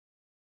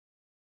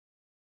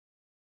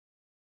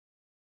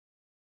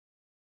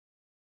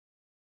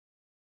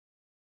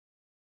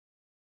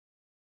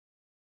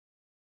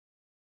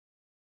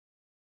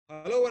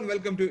Hello and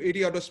welcome to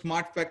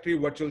ETAutoSmartFactory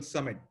Virtual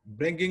Summit,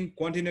 bringing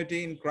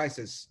continuity in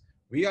crisis.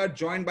 We are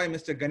joined by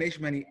Mr. Ganesh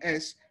Mani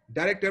S,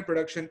 Director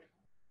Production,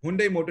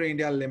 Hyundai Motor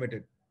India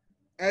Limited.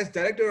 As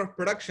Director of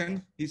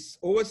Production, he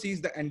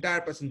oversees the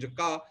entire passenger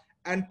car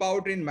and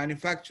powertrain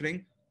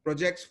manufacturing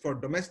projects for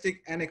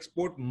domestic and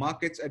export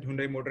markets at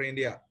Hyundai Motor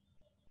India.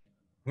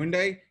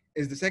 Hyundai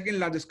is the second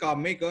largest car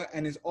maker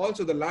and is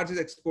also the largest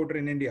exporter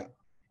in India.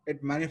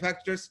 It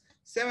manufactures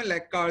 7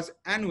 lakh cars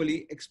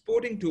annually,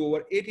 exporting to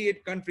over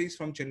 88 countries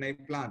from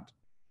Chennai plant.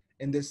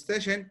 In this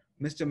session,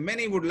 Mr.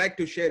 Many would like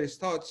to share his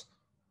thoughts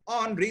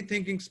on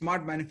rethinking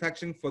smart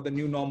manufacturing for the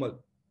new normal.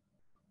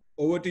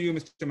 Over to you,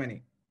 Mr.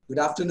 Many. Good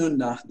afternoon,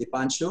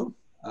 Dipanshu.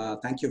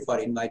 Thank you for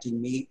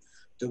inviting me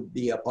to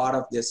be a part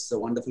of this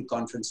wonderful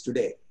conference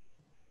today.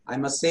 I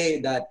must say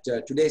that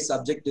today's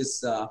subject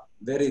is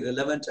very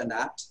relevant and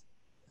apt,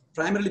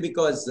 primarily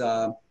because,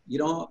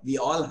 we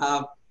all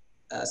have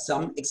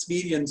some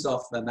experience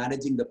of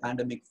managing the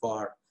pandemic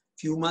for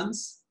few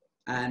months,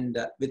 and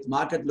with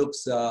market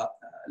looks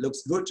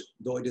good,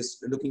 though it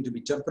is looking to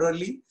be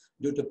temporarily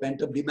due to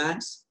pent-up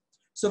demands.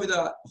 So with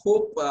a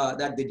hope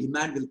that the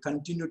demand will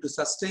continue to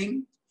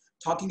sustain,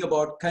 talking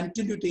about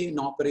continuity in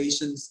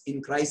operations in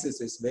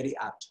crisis is very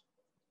apt.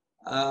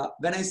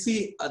 When I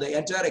see the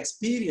entire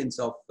experience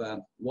of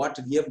what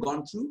we have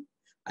gone through,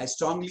 I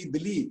strongly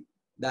believe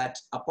that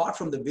apart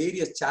from the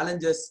various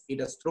challenges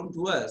it has thrown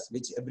to us,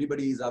 which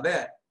everybody is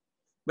aware,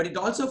 but it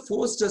also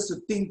forced us to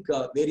think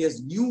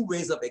various new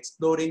ways of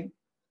exploring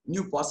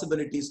new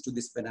possibilities to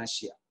this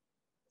panacea.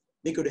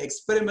 We could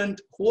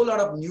experiment a whole lot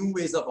of new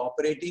ways of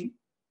operating,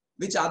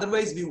 which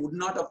otherwise we would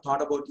not have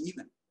thought about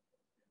even.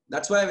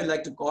 That's why I would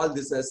like to call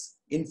this as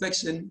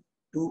infection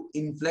to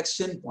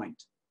inflection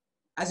point.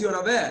 As you're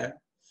aware,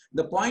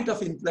 the point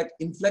of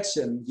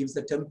inflection gives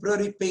a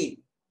temporary pain,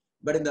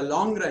 but in the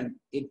long run,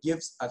 it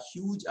gives a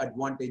huge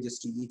advantages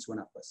to each one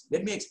of us.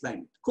 Let me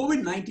explain.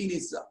 COVID-19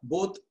 is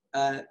both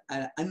an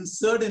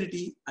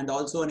uncertainty and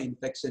also an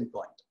inflection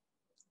point.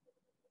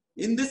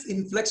 In this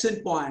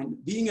inflection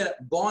point, being a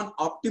born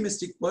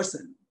optimistic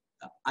person,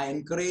 I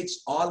encourage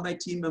all my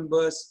team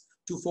members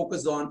to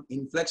focus on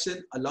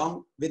inflection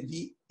along with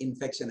the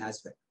infection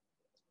as well.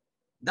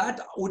 That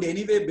would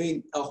anyway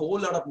bring a whole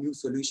lot of new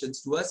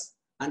solutions to us,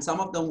 and some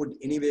of them would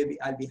anyway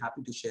I'll be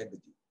happy to share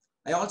with you.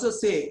 I also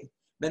say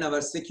when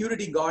our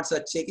security guards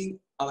are checking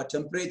our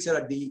temperature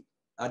at the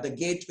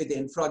gate with the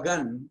infra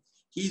gun,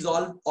 he's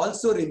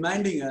also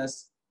reminding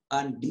us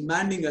and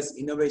demanding us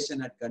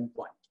innovation at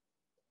gunpoint.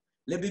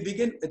 Let me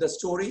begin with a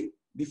story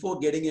before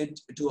getting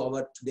into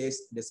our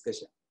today's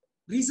discussion.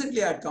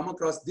 Recently, I had come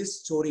across this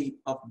story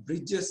of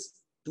bridges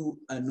to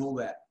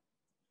nowhere,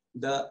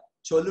 the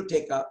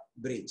Choluteca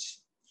Bridge.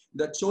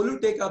 The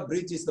Choluteca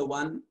Bridge is the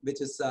one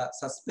which is a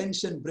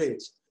suspension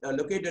bridge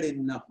located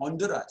in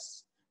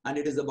Honduras, and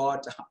it is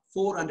about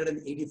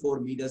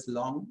 484 meters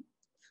long.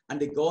 And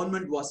the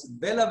government was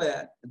well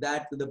aware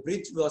that the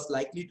bridge was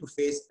likely to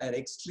face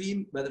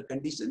extreme weather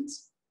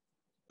conditions.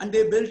 And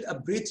they built a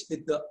bridge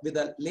with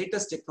the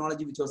latest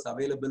technology which was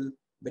available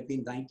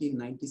between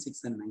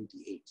 1996 and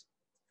 98.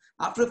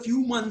 After a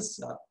few months,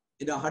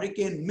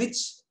 Hurricane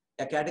Mitch,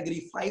 a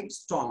Category 5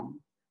 storm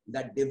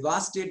that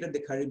devastated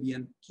the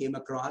Caribbean, came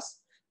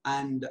across,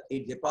 and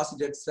it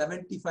deposited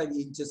 75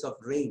 inches of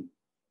rain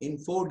in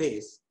 4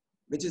 days,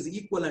 which is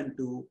equivalent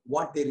to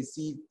what they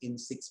received in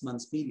 6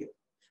 months period,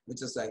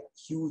 which is like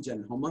huge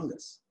and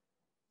humongous.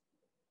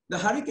 The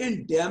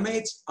hurricane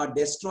damaged or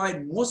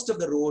destroyed most of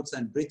the roads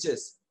and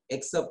bridges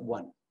except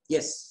one,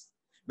 yes,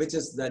 which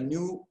is the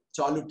new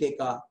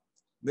Choluteca,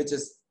 which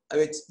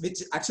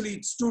actually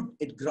it stood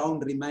its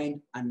ground,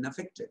 remained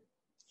unaffected.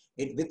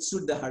 It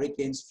withstood the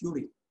hurricane's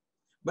fury.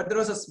 But there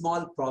was a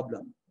small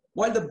problem.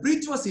 While the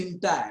bridge was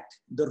intact,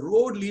 the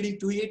road leading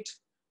to it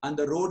and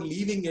the road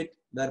leaving it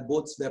were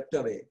both swept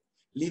away,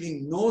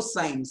 leaving no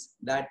signs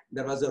that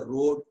there was a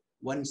road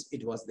once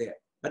it was there.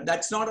 But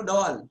that's not at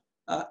all.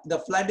 The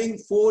flooding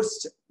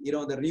forced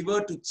the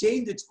river to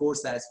change its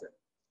course as well.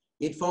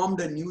 It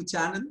formed a new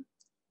channel.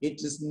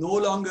 It is no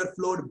longer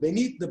flowed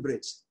beneath the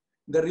bridge.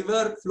 The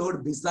river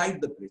flowed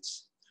beside the bridge.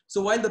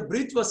 So while the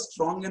bridge was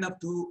strong enough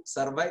to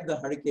survive the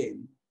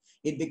hurricane,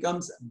 it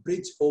becomes a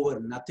bridge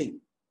over nothing.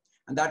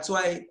 And that's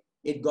why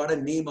it got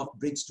a name of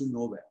bridge to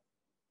nowhere.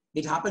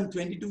 It happened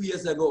 22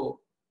 years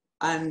ago.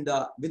 And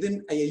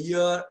within a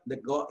year, the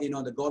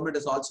government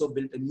has also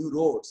built a new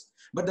roads.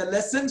 But the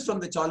lessons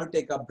from the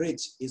Choluteca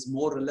Bridge is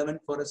more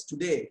relevant for us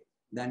today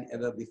than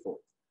ever before.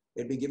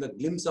 Let me give a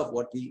glimpse of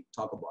what we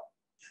talk about.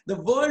 The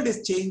world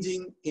is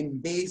changing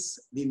in ways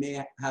we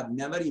may have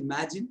never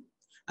imagined.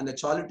 And the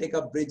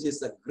Choluteca Bridge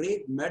is a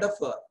great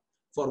metaphor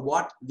for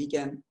what we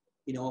can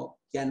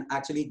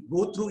actually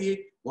go through it,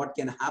 what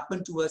can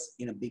happen to us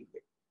in a big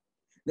way.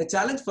 The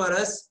challenge for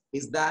us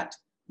is that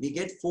we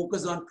get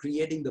focused on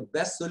creating the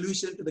best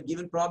solution to the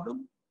given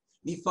problem.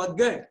 We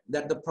forget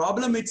that the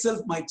problem itself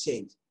might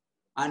change.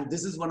 And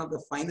this is one of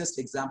the finest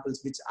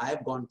examples which I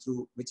have gone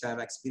through, which I have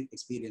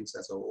experienced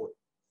as a whole.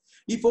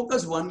 We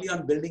focus only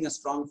on building a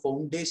strong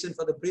foundation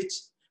for the bridge,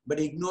 but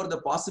ignore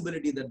the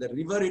possibility that the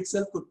river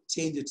itself could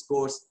change its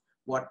course,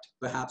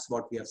 perhaps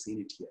what we have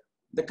seen it here.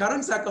 The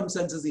current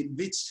circumstances in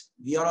which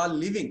we are all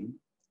living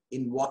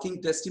in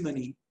walking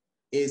testimony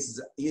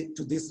is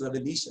to this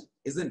revelation,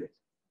 isn't it?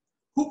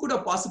 Who could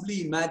have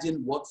possibly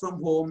imagined work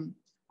from home,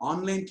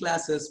 online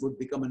classes would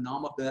become a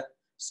norm of the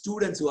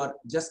students who are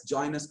just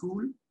joined a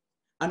school,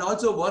 and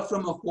also work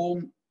from a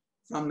home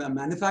from a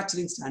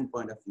manufacturing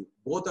standpoint of view.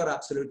 Both are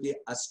absolutely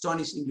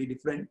astonishingly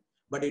different,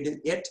 but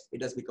yet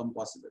it has become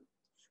possible.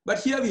 But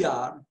here we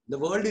are, the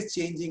world is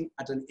changing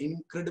at an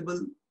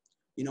incredible,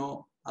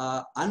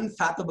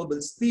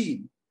 unfathomable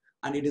speed,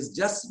 and it is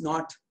just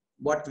not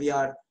what we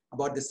are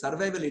about the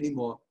survival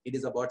anymore. It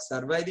is about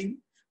surviving,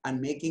 and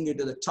making it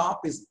to the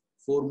top is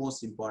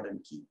foremost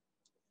important key.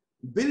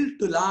 Build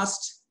to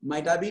last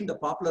might have been the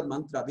popular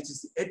mantra, which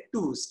is yet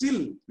to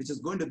still, which is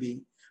going to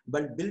be,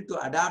 but build to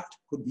adapt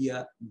could be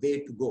a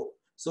way to go.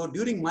 So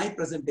during my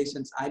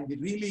presentations, I'll be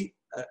really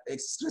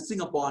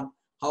stressing upon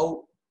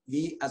how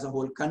we as a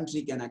whole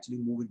country can actually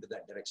move into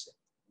that direction.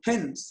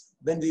 Hence,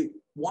 when we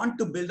want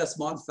to build a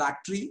small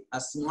factory, a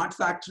smart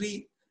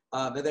factory,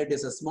 whether it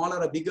is a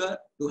smaller or bigger,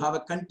 to have a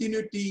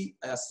continuity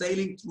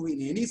sailing through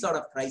in any sort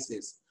of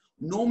crisis,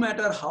 no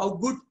matter how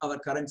good our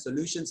current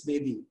solutions may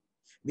be,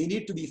 we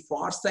need to be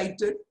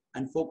far-sighted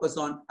and focus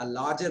on a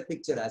larger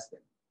picture as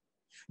well.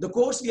 The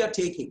course we are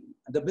taking,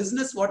 the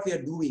business what we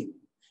are doing,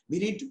 we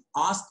need to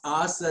ask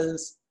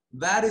ourselves,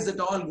 where is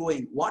it all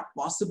going? What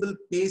possible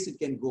pace it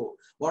can go?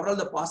 What are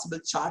the possible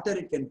charter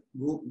it can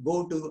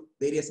go to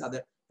various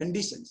other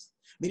conditions?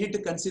 We need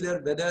to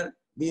consider whether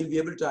we will be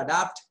able to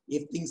adapt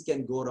if things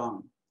can go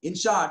wrong. In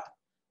short,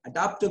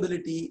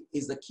 adaptability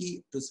is the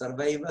key to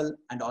survival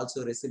and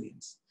also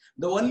resilience.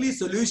 The only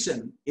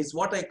solution is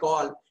what I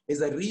call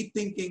is a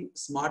rethinking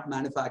smart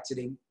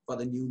manufacturing for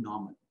the new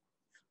normal.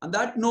 On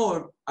that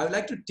note, I would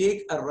like to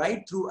take a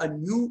ride through a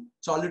new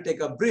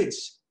Choluteka bridge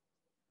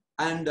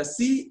and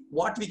see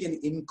what we can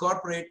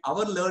incorporate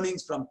our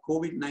learnings from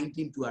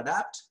COVID-19 to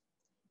adapt,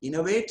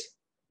 innovate,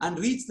 and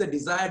reach the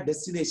desired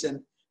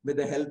destination with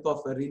the help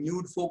of a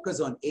renewed focus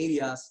on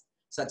areas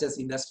such as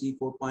Industry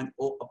 4.0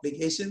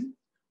 application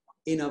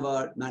in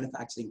our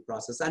manufacturing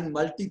process, and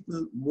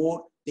multiple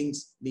more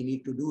things we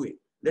need to do it.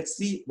 Let's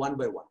see one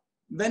by one.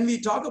 When we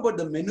talk about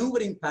the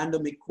maneuvering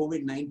pandemic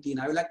COVID-19,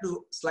 I would like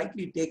to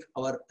slightly take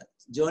our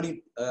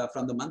journey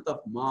from the month of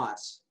March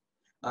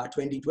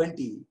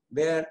 2020,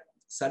 where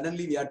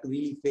suddenly we had to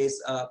really face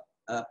a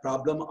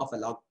problem of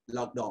a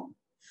lockdown.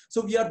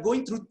 So we are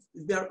going through,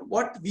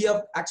 what we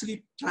have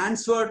actually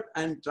transferred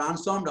and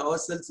transformed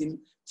ourselves in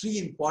 3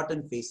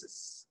 important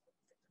phases,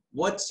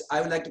 what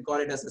I would like to call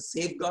it as a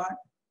safeguard,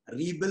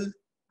 rebuild,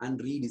 and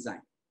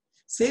redesign.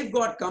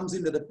 Safeguard comes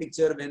into the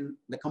picture when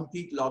the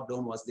complete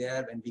lockdown was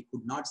there, when we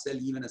could not sell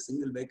even a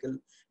single vehicle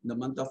in the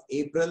month of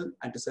April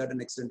and to a certain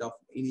extent of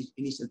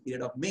initial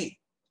period of May.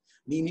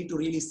 We need to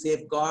really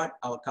safeguard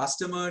our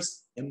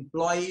customers,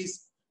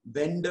 employees,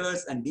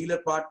 vendors, and dealer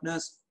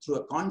partners through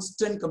a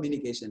constant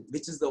communication,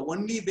 which is the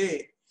only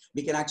way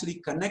we can actually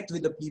connect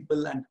with the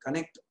people and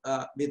connect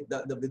with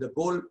the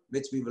goal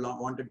which we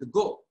wanted to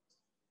go.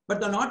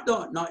 But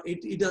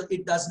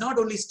it does not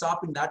only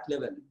stop in that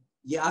level.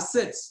 The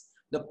assets,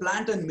 the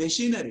plant and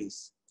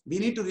machineries, we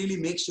need to really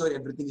make sure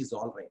everything is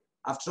all right.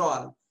 After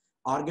all,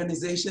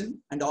 organization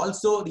and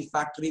also the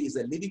factory is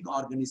a living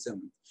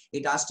organism.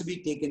 It has to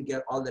be taken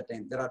care all the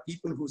time. There are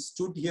people who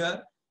stood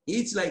here,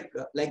 each like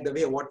the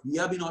way what we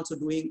have been also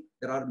doing.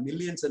 There are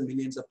millions and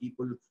millions of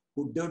people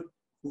who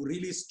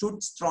really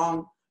stood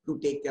strong to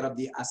take care of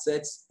the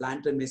assets,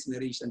 plant and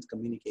machinery, and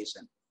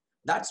communication.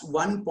 That's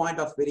one point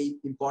of very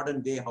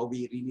important way how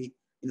we really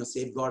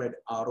safeguarded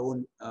our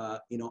own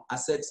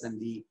assets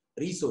and the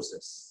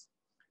resources.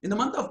 In the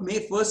month of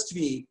May, first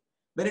week,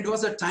 when it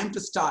was a time to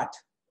start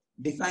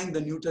define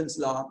the Newton's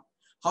law,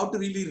 how to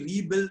really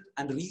rebuild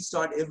and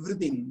restart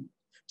everything,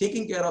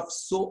 taking care of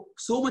so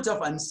much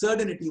of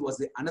uncertainty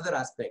was another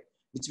aspect,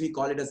 which we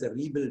call it as a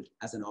rebuild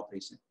as an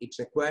operation. It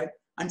required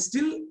and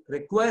still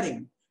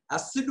requiring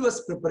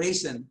assiduous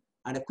preparation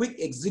and a quick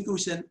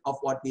execution of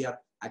what we are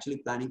actually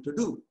planning to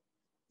do.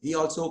 We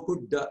also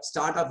could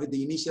start off with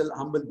the initial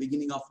humble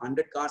beginning of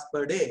 100 cars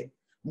per day,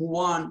 move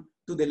on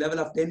to the level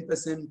of 10%,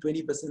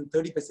 20%,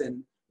 30%.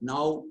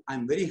 Now,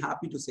 I'm very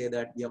happy to say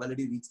that we have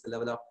already reached the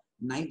level of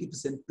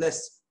 90%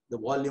 plus the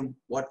volume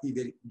what we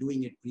were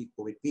doing it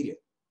pre-COVID period.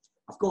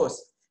 Of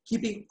course,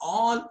 keeping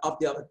all of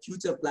our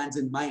future plans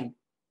in mind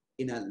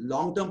in a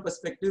long-term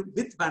perspective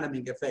with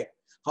pandemic effect,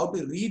 how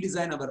to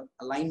redesign our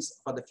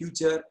lines for the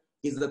future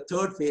is the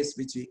third phase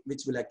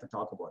which we like to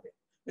talk about it.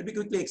 Let me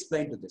quickly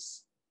explain to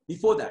this.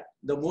 Before that,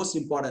 the most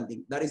important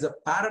thing, that is a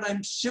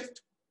paradigm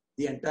shift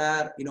the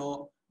entire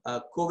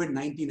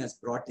COVID-19 has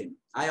brought in.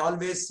 I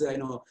always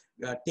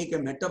take a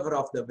metaphor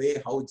of the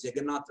way how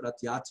Jagannath Rath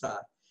Yatra,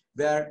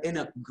 where in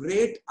a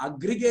great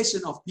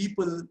aggregation of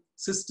people,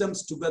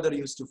 systems together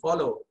used to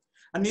follow.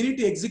 And we need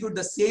to execute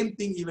the same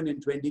thing even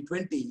in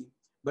 2020,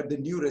 but the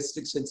new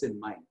restrictions in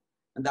mind.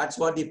 And that's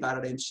what the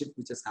paradigm shift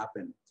which has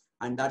happened.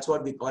 And that's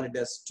what we call it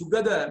as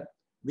together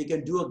we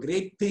can do a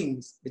great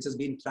things which has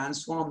been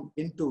transformed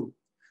into,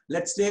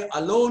 let's stay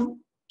alone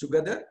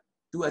together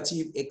to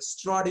achieve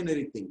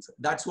extraordinary things.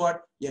 That's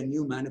what a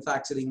new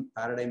manufacturing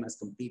paradigm has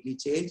completely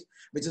changed,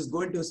 which is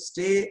going to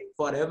stay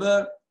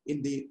forever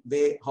in the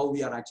way how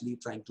we are actually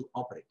trying to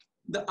operate.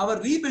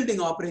 Our rebuilding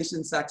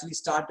operations actually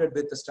started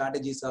with the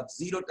strategies of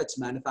zero-touch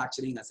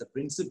manufacturing as a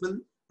principle,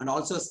 and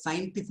also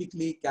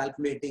scientifically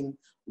calculating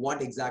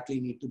what exactly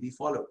need to be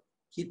followed,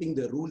 keeping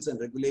the rules and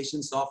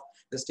regulations of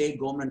the state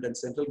government and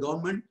central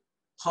government,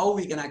 how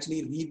we can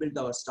actually rebuild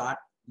our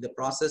the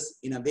process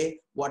in a way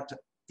what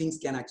things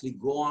can actually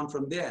go on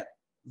from there.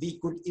 We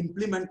could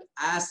implement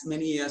as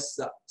many as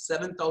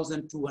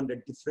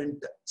 7,200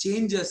 different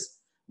changes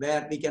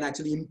where we can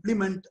actually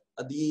implement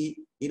the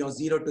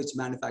zero-touch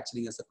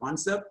manufacturing as a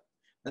concept.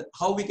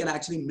 How we can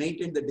actually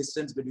maintain the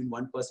distance between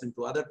one person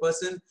to other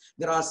person.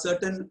 There are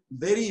certain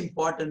very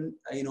important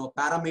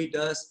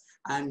parameters,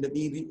 and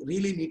we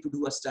really need to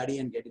do a study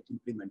and get it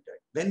implemented.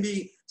 When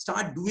we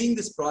start doing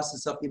this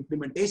process of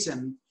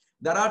implementation,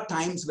 there are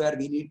times where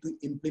we need to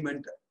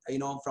implement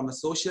from a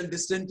social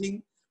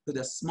distancing to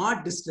the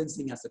smart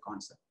distancing as a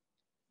concept.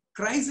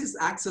 Crisis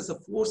acts as a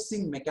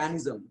forcing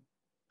mechanism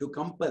to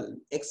compel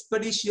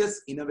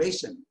expeditious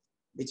innovation,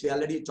 which we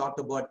already talked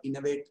about,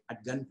 innovate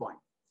at gunpoint.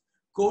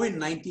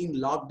 COVID-19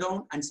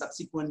 lockdown and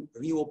subsequent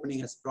reopening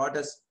has brought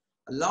us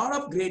a lot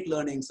of great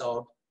learnings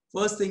out.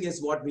 First thing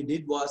is what we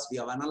did was we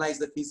have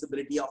analyzed the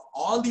feasibility of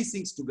all these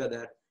things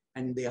together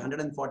and the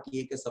 140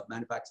 acres of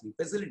manufacturing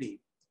facility.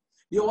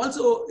 We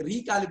also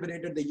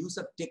recalibrated the use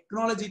of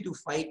technology to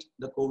fight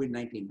the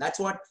COVID-19. That's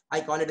what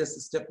I call it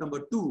as step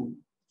number 2.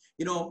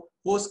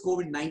 Post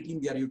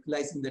COVID-19, we are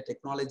utilizing the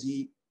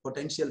technology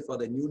potential for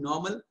the new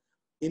normal,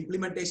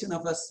 implementation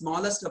of a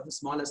smallest of the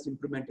smallest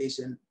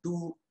implementation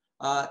to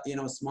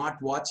smart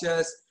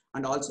watches,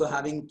 and also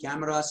having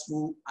cameras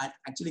to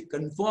actually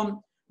confirm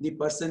the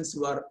persons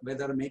who are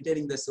whether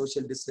maintaining the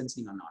social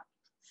distancing or not.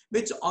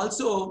 Which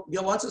also, we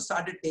have also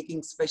started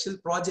taking special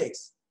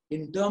projects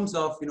in terms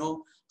of,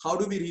 how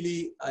do we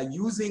really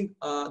using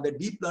the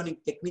deep learning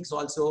techniques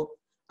also,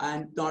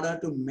 and in order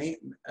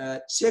to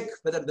check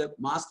whether the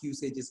mask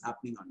usage is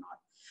happening or not.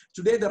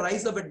 Today, the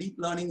rise of a deep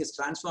learning is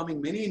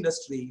transforming many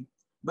industry,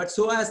 but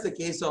so as the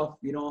case of,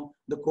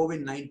 the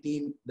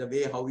COVID-19, the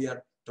way how we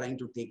are trying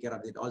to take care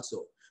of it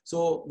also.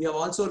 So we are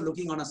also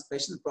looking on a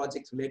special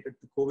project related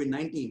to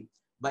COVID-19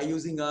 by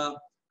using our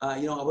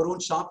own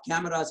shop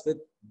cameras with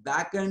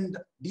back-end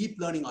deep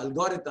learning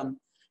algorithm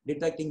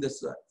detecting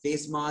the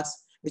face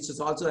masks, which is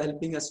also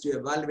helping us to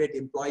evaluate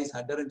employees'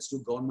 adherence to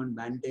government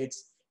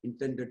mandates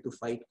intended to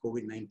fight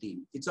COVID-19.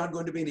 It's not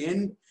going to be an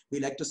end. We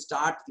like to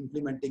start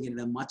implementing it in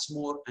a much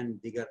more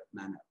and bigger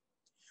manner.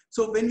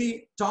 So when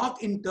we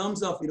talk in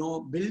terms of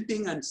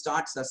building and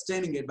start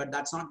sustaining it, but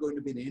that's not going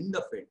to be the end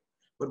of it.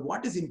 But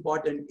what is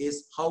important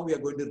is how we are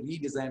going to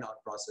redesign our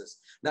process.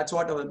 That's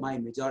what my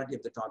majority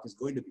of the talk is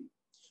going to be.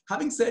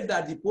 Having said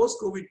that, the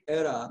post-COVID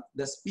era,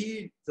 the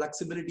speed,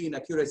 flexibility, and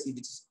accuracy,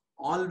 which has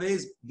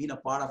always been a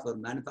part of our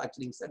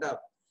manufacturing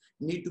setup,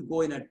 need to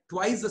go in at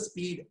twice the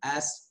speed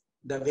as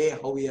the way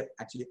how we are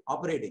actually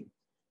operating,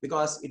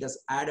 because it has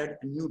added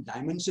a new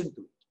dimension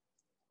to it.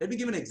 Let me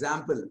give an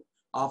example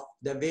of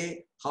the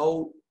way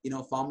how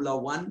Formula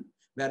One,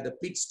 where the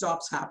pit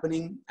stops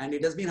happening, and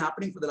it has been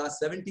happening for the last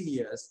 70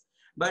 years.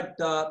 But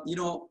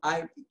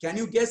can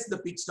you guess the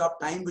pit stop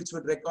time which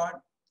would record?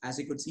 As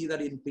you could see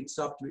that in pit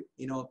stop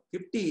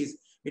 50s,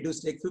 it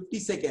would take 50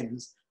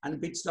 seconds,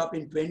 and pit stop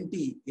in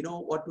 20,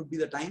 what would be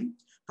the time?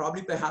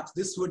 Probably perhaps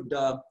this would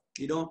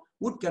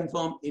would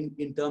confirm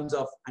in terms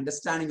of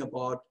understanding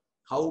about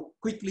how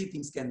quickly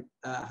things can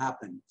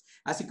happen.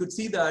 As you could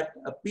see that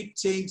a pit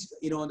change,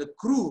 the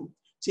crew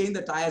changed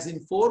the tires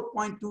in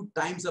 4.2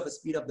 times of the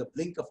speed of the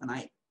blink of an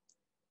eye.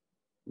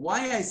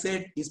 Why I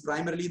said is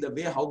primarily the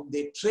way how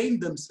they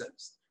trained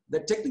themselves.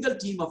 The technical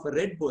team of a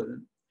Red Bull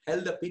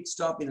held a pit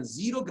stop in a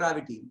zero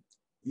gravity.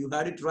 You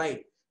heard it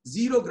right,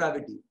 zero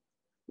gravity.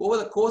 Over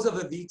the course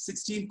of a week,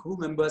 16 crew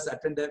members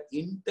attended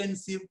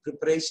intensive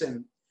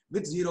preparation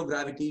with zero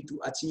gravity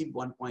to achieve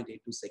 1.82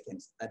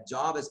 seconds. A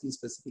job has been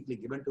specifically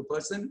given to a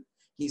person.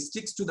 He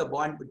sticks to the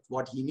bond with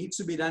what he needs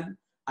to be done.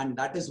 And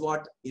that is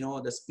what,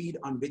 the speed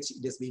on which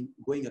it has been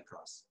going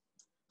across.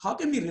 How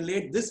can we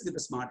relate this with the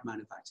smart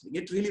manufacturing?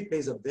 It really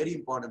plays a very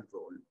important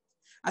role.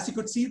 As you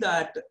could see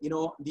that,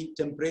 the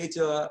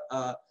temperature,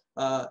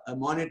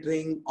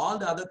 monitoring, all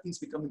the other things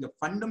becoming a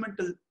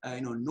fundamental,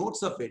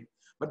 notes of it.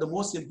 But the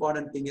most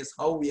important thing is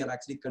how we are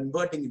actually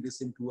converting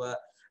this into a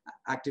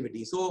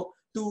activity. So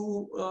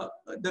to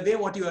the way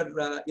what you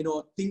are,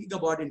 thinking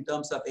about in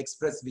terms of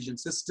express vision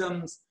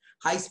systems,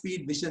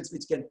 high-speed visions,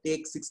 which can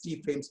take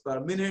 60 frames per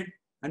minute,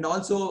 and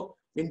also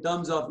in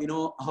terms of,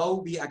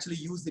 how we actually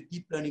use the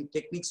deep learning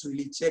techniques to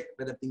really check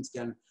whether things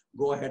can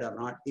go ahead or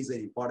not is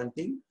an important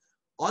thing.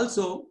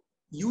 Also,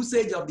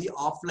 usage of the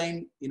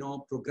offline,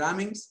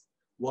 programmings,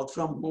 work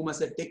from home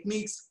as a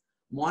techniques,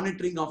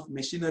 monitoring of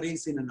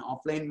machineries in an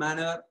offline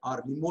manner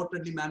or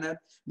remotely manner.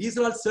 These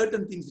are all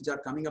certain things which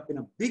are coming up in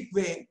a big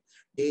way,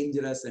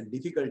 dangerous and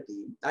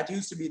difficulty. That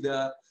used to be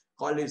the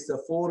called it the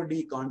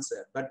 4D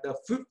concept. But the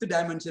fifth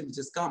dimension which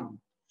has come,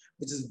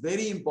 which is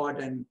very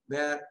important,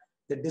 where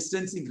the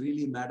distancing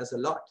really matters a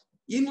lot.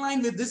 In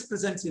line with this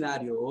present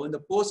scenario, in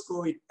the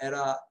post-COVID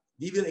era,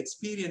 we will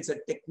experience a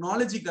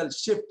technological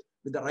shift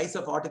with the rise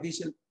of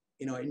artificial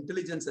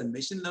intelligence and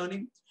machine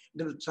learning.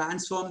 It will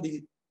transform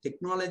the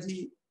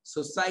technology,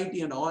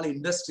 society, and all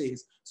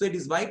industries. So it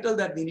is vital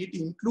that we need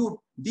to include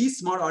these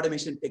smart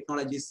automation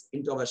technologies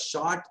into our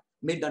short,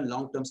 mid, and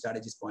long-term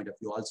strategies point of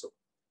view also.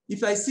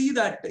 If I see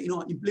that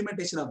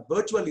implementation of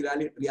virtual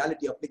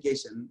reality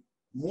application,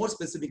 more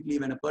specifically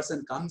when a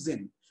person comes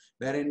in,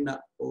 wherein a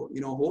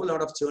whole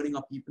lot of churning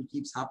of people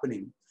keeps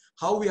happening,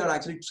 how we are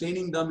actually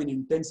training them in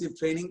intensive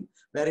training,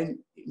 wherein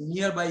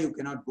nearby you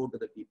cannot go to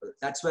the people.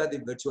 That's where the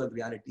virtual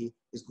reality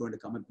is going to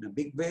come up in a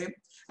big way.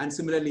 And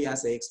similarly,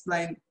 as I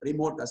explained,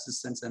 remote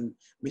assistance and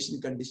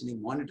machine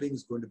conditioning monitoring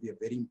is going to be a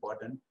very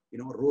important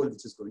role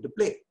which is going to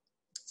play.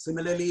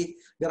 Similarly,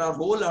 there are a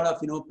whole lot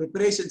of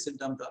preparations in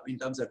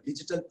terms of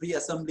digital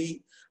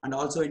pre-assembly, and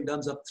also in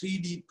terms of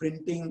 3D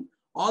printing.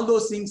 All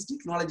those things,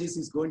 technologies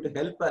is going to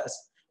help us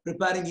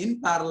preparing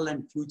in parallel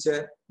and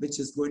future, which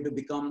is going to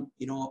become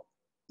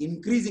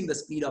increasing the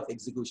speed of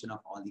execution of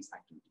all these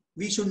activities.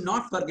 We should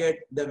not forget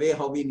the way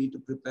how we need to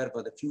prepare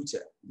for the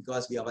future,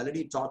 because we have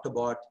already talked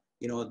about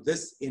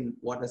this in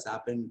what has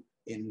happened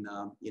in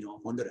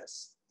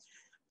Honduras.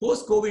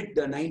 Post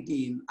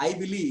COVID-19, I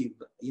believe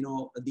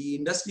the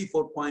industry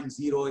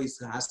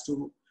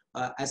 4.0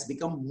 has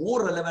become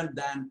more relevant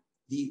than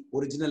the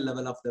original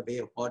level of the way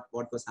of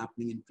what was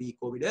happening in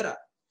pre-COVID era.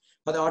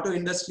 For the auto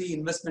industry,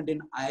 investment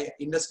in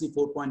industry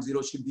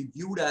 4.0 should be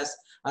viewed as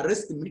a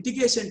risk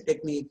mitigation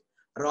technique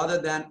rather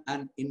than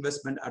an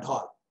investment at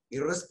all.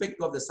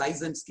 Irrespective of the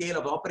size and scale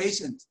of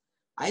operations,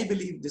 I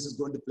believe this is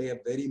going to play a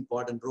very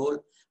important role,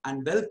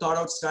 and well thought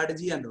out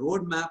strategy and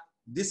roadmap.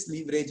 This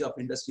leverage of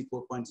industry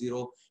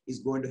 4.0 is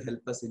going to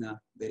help us in a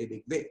very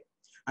big way.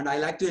 And I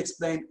like to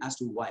explain as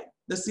to why.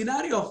 The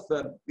scenario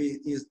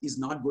is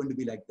not going to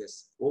be like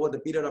this. Over the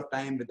period of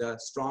time, with a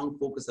strong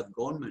focus of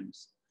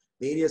governments,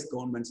 various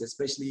governments,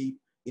 especially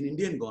in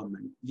Indian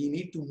government, we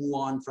need to move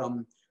on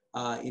from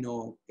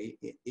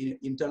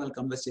internal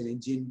combustion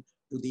engine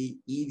to the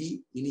EV,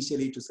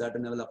 initially to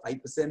certain level of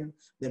 5%,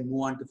 then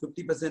move on to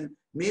 50%.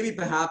 Maybe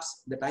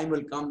perhaps the time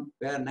will come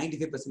where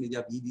 95%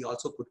 of EV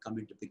also could come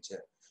into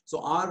picture. So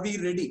are we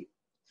ready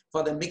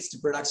for the mixed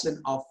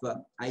production of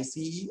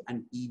ICE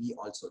and EV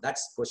also?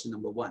 That's question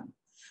number one.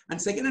 And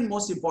second and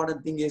most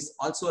important thing is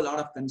also a lot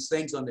of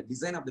constraints on the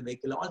design of the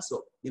vehicle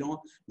also,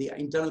 the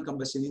internal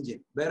combustion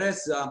engine.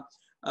 Whereas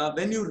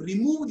when you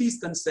remove these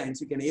constraints,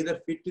 you can either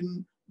fit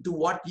in to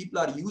what people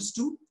are used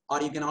to,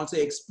 or you can also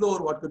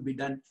explore what could be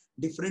done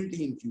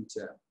differently in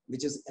future,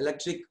 which is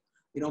electric,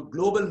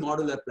 global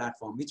modular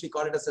platform, which we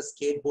call it as a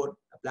skateboard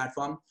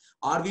platform.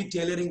 Are we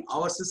tailoring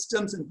our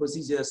systems and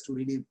procedures to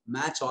really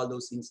match all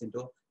those things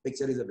into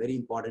picture is a very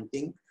important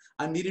thing,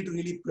 and we need to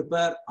really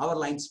prepare our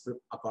lines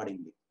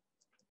accordingly.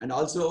 And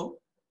also,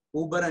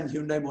 Uber and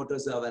Hyundai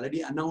Motors have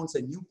already announced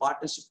a new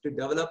partnership to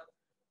develop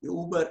the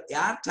Uber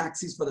air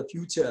taxis for the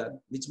future,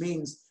 which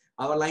means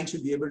our line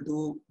should be able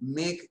to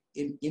make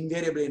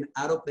invariably an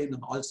aeroplane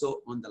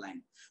also on the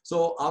line.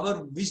 So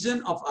our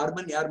vision of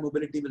urban air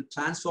mobility will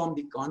transform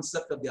the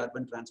concept of the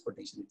urban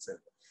transportation itself.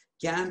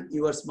 Can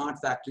your smart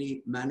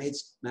factory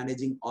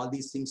managing all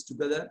these things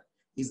together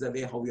is the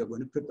way how we are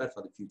going to prepare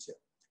for the future.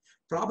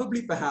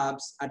 Probably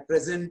perhaps at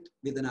present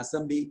with an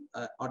assembly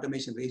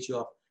automation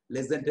ratio of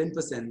less than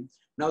 10%,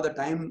 now the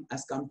time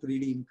has come to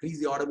really increase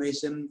the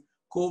automation.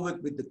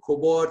 Co-work with the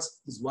cobots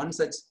is one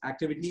such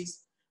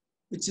activities,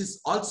 which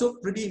is also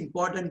pretty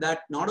important, that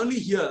not only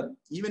here,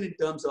 even in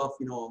terms of,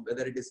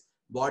 whether it is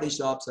body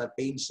shops or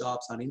paint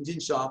shops or engine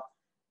shop,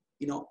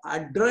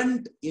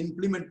 adherent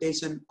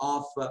implementation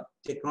of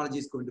technology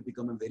is going to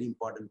become a very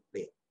important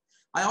play.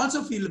 I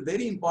also feel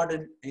very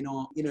important,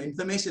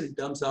 information in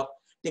terms of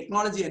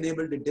technology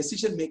enabled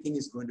decision making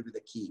is going to be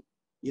the key.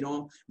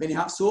 When you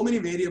have so many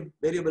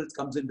variables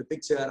comes into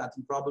picture, I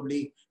think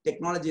probably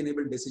technology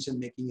enabled decision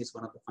making is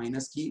one of the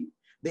finest key.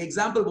 The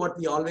example what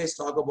we always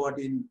talk about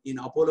in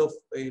Apollo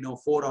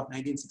 4 of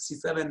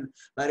 1967,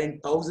 wherein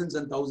thousands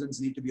and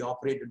thousands need to be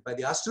operated by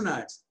the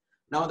astronauts.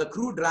 Now the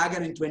Crew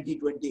Dragon in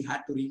 2020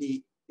 had to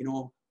really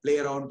play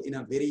around in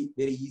a very,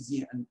 very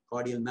easy and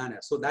cordial manner.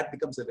 So that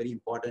becomes a very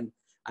important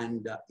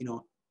and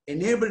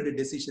enabled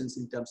decisions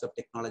in terms of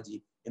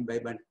technology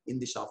environment in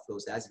the shop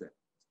floors as well.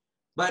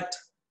 But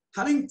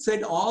having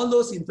said all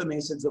those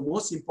informations, the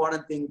most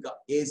important thing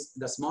is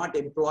the smart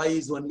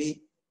employees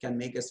only can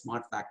make a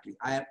smart factory.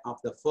 I am of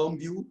the firm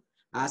view,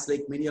 as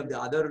like many of the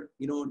other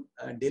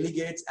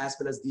delegates, as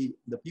well as the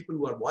people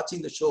who are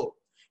watching the show,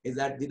 is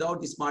that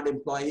without the smart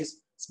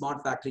employees,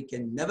 smart factory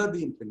can never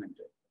be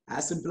implemented.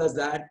 As simple as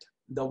that.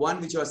 The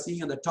one which you are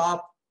seeing on the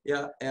top,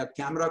 a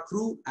camera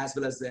crew, as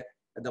well as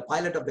the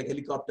pilot of the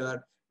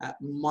helicopter,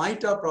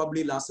 might have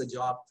probably lost a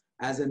job,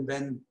 as in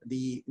when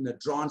the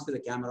drones with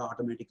the camera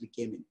automatically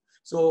came in.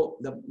 So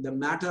the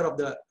matter of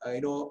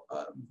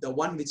the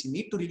one which you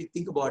need to really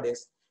think about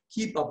is,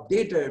 keep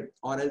updated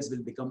or else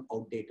will become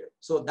outdated.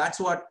 So that's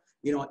what,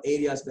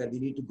 areas where we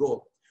need to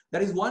go.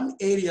 There is one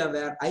area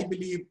where I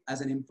believe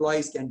as an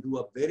employees can do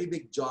a very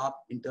big job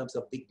in terms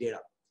of big data.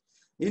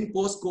 In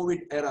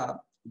post-COVID era,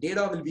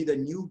 data will be the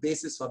new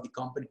basis for the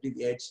competitive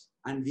edge.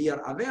 And we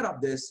are aware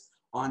of this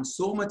on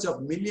so much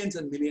of millions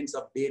and millions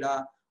of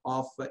data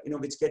of,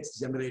 which gets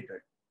generated.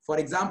 For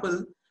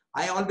example,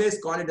 I always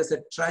call it as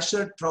a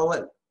treasure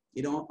trove,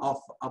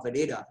 of a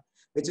data,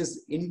 which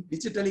is in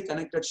digitally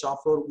connected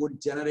shop floor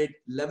would generate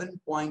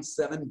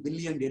 11.7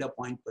 billion data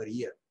point per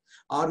year.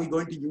 Are we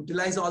going to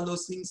utilize all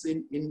those things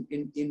in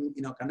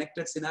a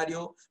connected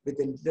scenario with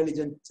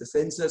intelligent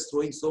sensors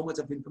throwing so much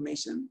of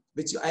information,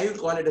 which I will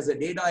call it as a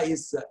data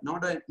is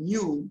not a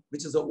new,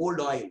 which is the old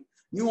oil.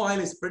 New oil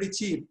is pretty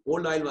cheap.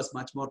 Old oil was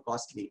much more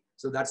costly.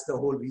 So that's the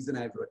whole reason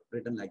I've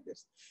written like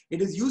this.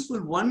 It is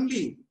useful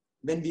only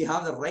when we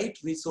have the right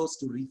resource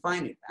to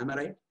refine it. Am I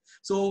right?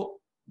 So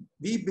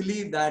we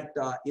believe that,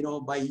 by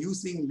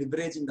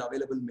leveraging the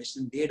available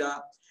machine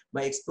data,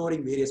 by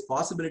exploring various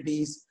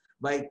possibilities,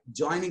 by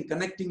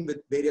connecting with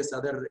various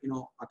other,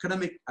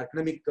 academic,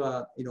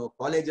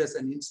 colleges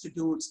and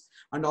institutes,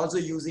 and also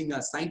using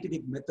a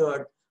scientific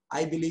method,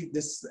 I believe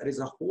there is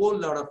a whole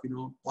lot of,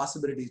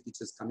 possibilities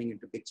which is coming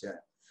into picture,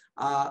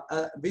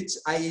 which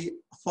I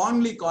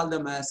fondly call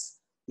them as,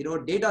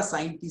 data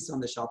scientists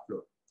on the shop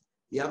floor.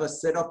 We have a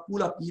set of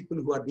pool of people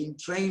who are being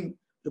trained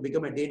to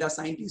become a data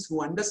scientist,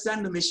 who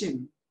understand the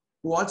machine,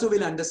 who also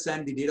will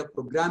understand the data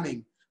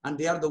programming, and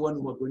they are the one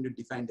who are going to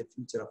define the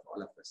future of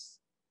all of us.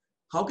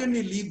 How can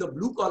we leave the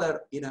blue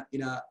collar in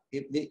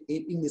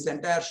this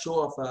entire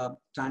show of a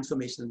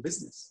transformational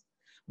business?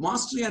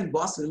 Mastery and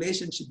boss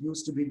relationship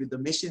used to be with the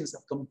machines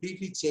have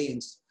completely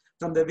changed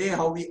from the way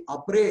how we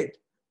operate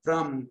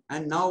from,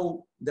 and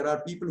now there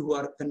are people who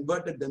are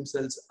converted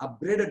themselves,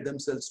 upgraded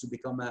themselves to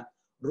become a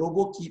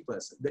robo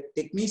keepers. The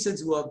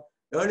technicians who have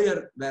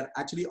earlier were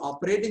actually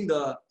operating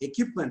the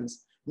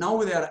equipments, now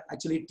they are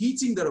actually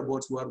teaching the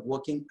robots who are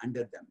working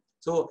under them.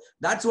 So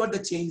that's what the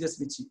changes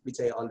which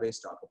I always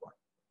talk about.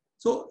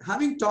 So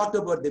having talked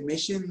about the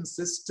machine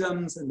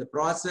systems and the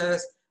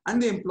process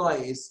and the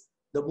employees,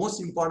 the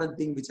most important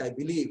thing which I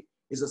believe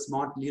is a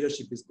smart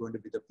leadership is going to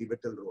be the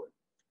pivotal role.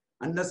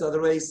 Unless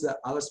otherwise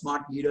our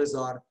smart leaders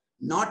are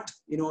not,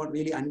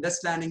 really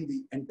understanding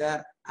the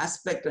entire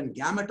aspect and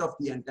gamut of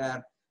the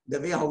entire,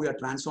 the way how we are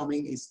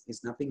transforming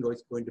is nothing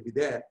going to be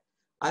there.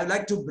 I would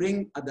like to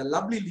bring the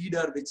lovely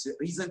leader which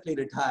recently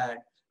retired.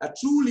 A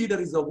true leader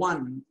is the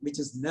one which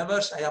is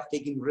never shy of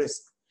taking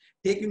risk.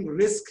 Taking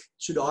risk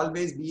should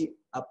always be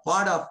a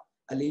part of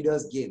a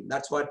leader's game.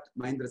 That's what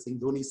Mahendra Singh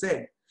Dhoni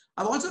said.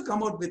 I've also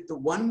come out with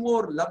one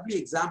more lovely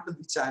example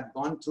which I've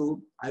gone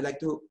through. I'd like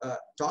to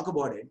talk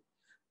about it.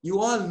 You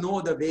all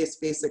know the way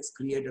SpaceX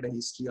created a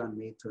history on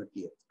May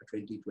 30th,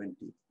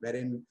 2020,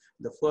 wherein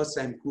the first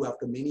time crew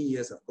after many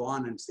years have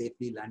gone and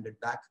safely landed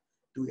back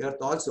to Earth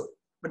also.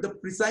 But the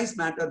precise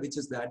matter, which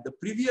is that the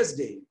previous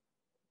day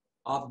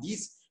of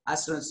these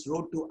astronauts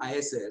rode to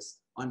ISS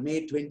on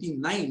May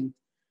 29th,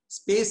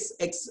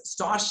 SpaceX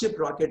Starship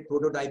rocket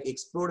prototype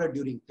exploded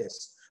during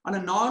tests.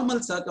 Under normal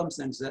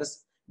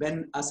circumstances,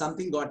 when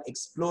something got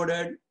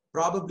exploded,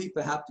 probably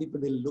perhaps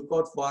people will look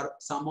out for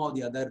some or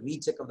the other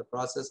recheck of the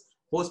process,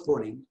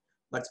 postponing,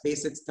 but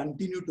SpaceX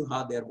continued to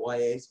have their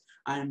voyage,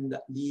 and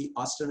the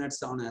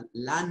astronauts on a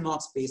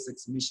landmark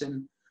SpaceX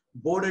mission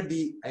boarded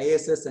the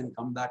ISS and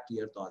come back to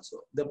Earth also.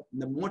 The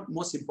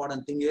most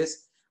important thing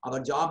is our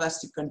job has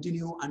to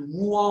continue and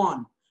move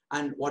on,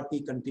 and what we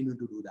continue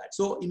to do that.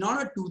 So in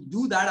order to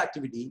do that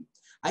activity,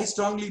 I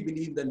strongly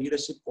believe the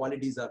leadership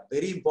qualities are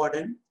very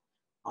important.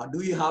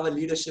 Do you have a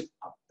leadership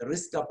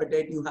risk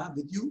appetite you have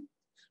with you?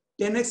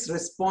 10x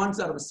response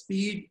or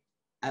speed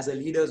as a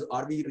leaders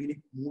are we really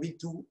moving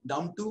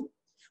down to?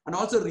 And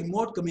also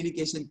remote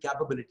communication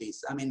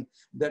capabilities. I mean,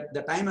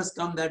 the time has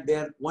come that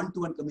their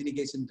one-to-one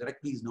communication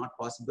directly is not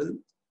possible,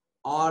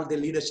 or the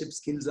leadership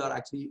skills are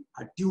actually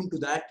attuned to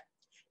that.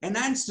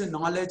 Enhanced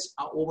knowledge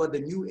over the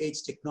new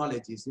age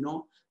technologies.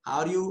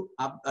 Are you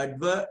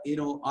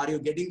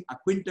getting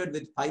acquainted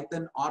with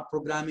Python or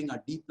programming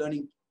or deep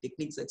learning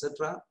techniques,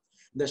 etc.?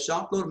 The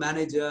shop floor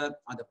manager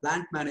or the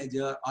plant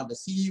manager or the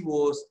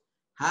CEOs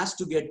has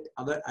to get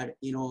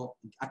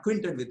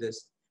acquainted with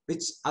this,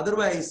 which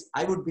otherwise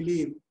I would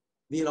believe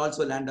we'll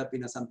also land up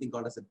in something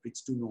called as a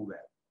bridge to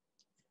nowhere.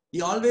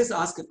 We always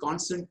ask a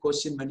constant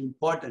question when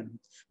important.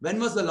 When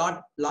was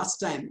the last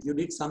time you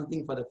did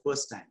something for the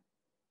first time?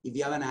 If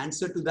you have an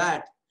answer to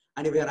that,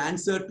 and if your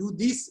answer to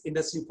this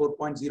Industry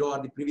 4.0 or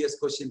the previous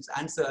questions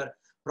answer,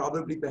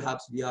 probably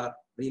perhaps we are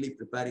really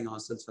preparing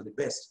ourselves for the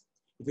best.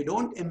 If we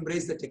don't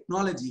embrace the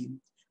technology,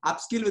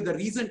 upskill with the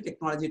recent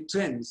technology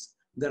trends,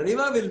 the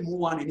river will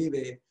move on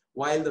anyway,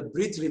 while the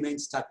bridge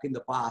remains stuck in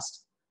the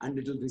past, and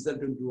it will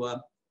result into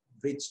a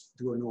bridge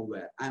to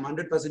nowhere. I'm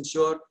 100%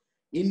 sure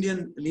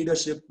Indian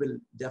leadership will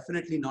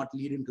definitely not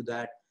lead into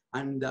that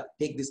and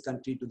take this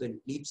country to the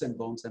leaps and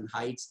bounds and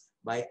heights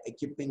by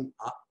equipping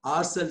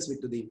ourselves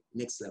to the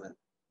next level.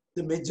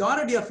 The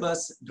majority of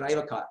us drive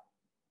a car.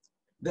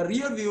 The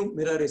rear view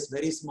mirror is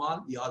very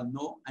small, we all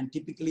know, and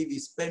typically we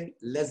spend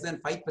less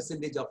than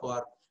 5% of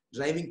our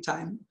driving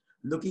time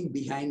looking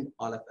behind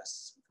all of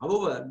us.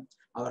 However,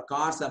 our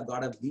cars have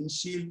got a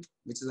windshield,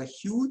 which is a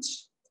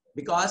huge,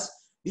 because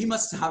we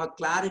must have a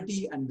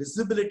clarity and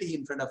visibility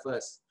in front of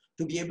us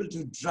to be able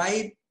to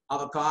drive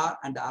our car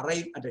and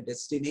arrive at a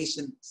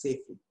destination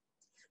safely.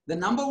 The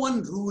number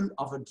one rule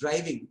of a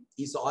driving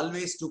is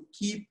always to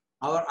keep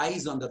our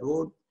eyes on the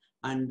road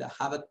and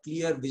have a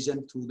clear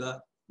vision through the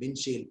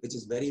windshield, which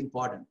is very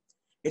important.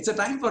 It's a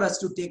time for us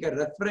to take a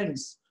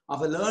reference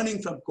of a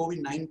learning from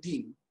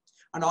COVID-19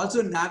 and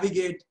also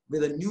navigate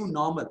with a new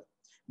normal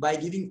by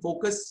giving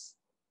focus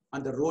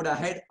on the road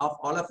ahead of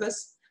all of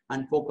us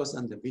and focus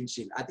on the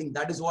windshield. I think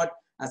that is what,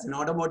 as an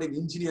automotive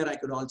engineer, I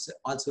could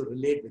also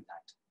relate with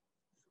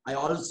that. I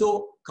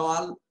also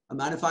call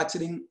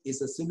manufacturing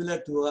is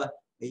similar to a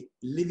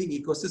living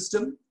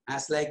ecosystem,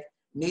 as like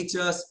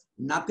nature's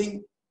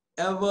nothing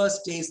ever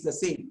stays the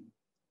same.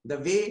 The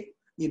way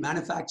we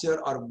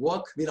manufacture or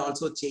work will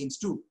also change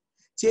too.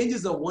 Change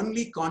is the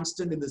only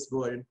constant in this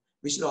world.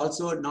 We should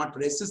also not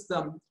resist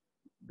them,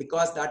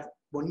 because that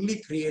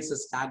only creates a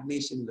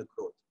stagnation in the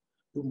growth.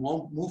 To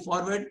move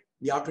forward,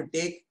 we have to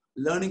take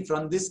learning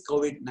from this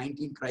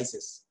COVID-19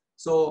 crisis.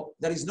 So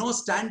there is no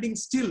standing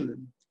still,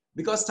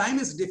 because time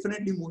is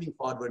definitely moving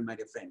forward, my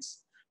dear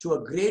friends. To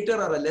a greater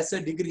or a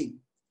lesser degree,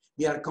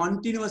 we are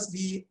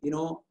continuously,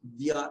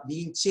 we are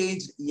being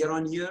changed year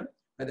on year,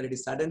 whether it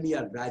is suddenly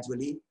or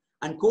gradually.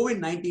 And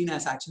COVID-19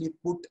 has actually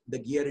put the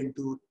gear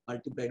into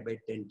multiplied by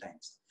 10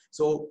 times.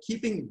 So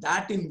keeping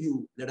that in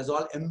view, let us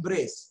all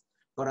embrace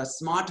for a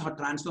smart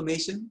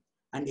transformation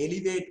and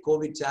elevate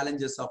COVID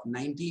challenges of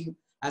 19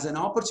 as an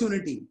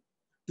opportunity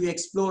to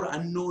explore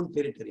unknown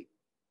territory.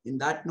 In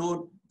that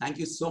note, thank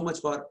you so much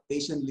for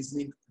patient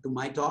listening to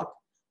my talk,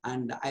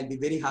 and I'll be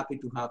very happy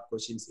to have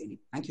questions any.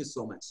 Thank you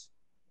so much.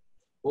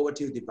 Over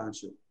to you,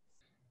 Dipanshu.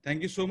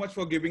 Thank you so much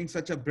for giving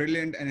such a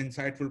brilliant and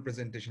insightful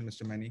presentation,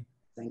 Mr. Mani.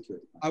 Thank you.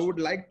 Dipanshu. I would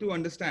like to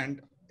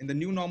understand, in the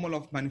new normal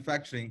of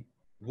manufacturing,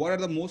 what are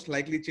the most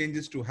likely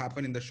changes to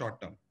happen in the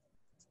short term?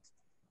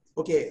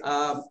 Okay,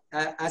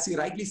 as you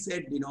rightly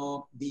said,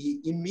 the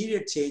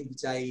immediate change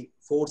which I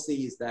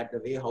foresee is that the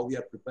way how we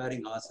are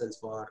preparing ourselves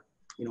for,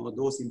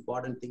 those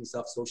important things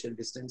of social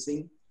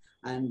distancing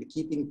and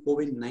keeping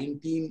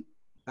COVID-19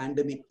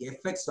 pandemic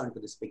effects onto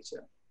this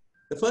picture.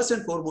 The first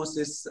and foremost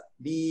is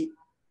the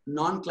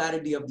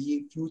non-clarity of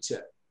the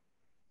future.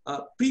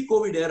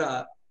 Pre-COVID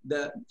era,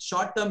 the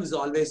short term is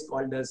always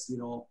called as,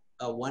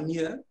 1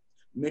 year,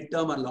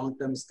 mid-term or long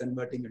term is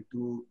converting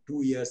into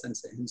 2 years and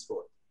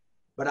henceforth.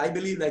 But I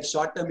believe like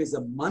short term is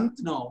a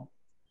month now,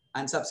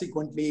 and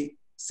subsequently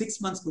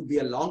 6 months could be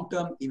a long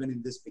term even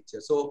in this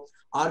picture. So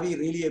are we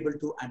really able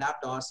to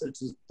adapt ourselves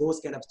to those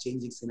kind of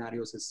changing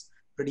scenarios is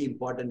pretty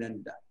important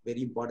and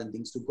very important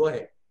things to go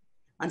ahead.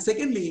 And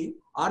secondly,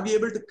 are we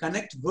able to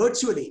connect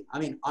virtually? I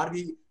mean, are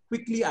we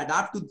quickly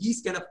adapt to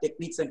these kind of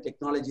techniques and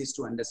technologies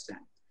to understand?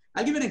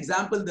 I'll give an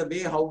example, the way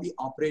how we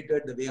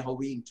operated, the way how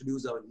we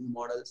introduce our new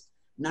models.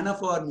 None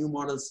of our new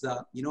models,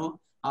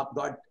 have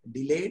got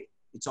delayed.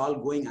 It's all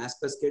going as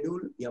per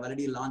schedule. We have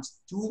already launched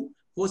 2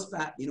 post,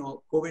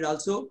 COVID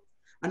also.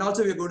 And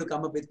also we're going to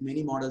come up with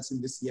many models in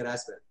this year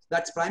as well.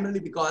 That's primarily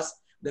because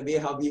the way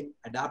how we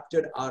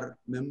adapted our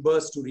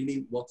members to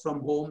really work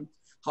from home,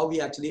 how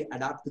we actually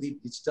adapt to the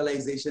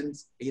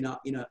digitalizations in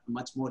a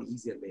much more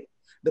easier way.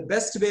 The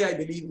best way I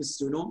believe is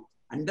to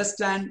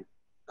understand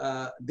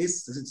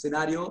this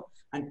scenario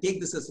and take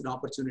this as an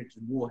opportunity to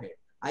move ahead.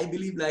 I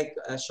believe like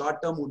a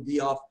short term would be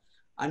of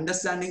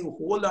understanding a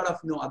whole lot of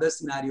other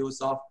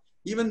scenarios of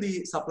even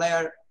the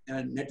supplier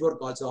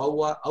network also,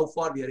 how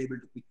far we are able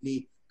to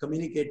quickly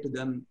communicate to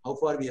them, how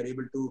far we are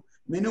able to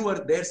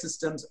maneuver their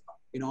systems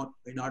in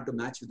order to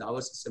match with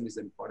our system is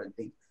an important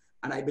thing.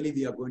 And I believe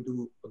we are going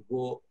to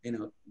go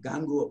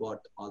gang-go about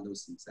all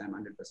those things. I'm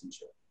 100%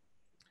 sure.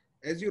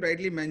 As you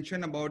rightly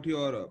mentioned about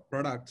your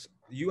products,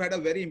 you had a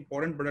very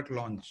important product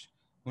launch,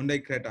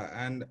 Hyundai Creta,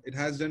 and it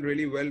has done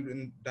really well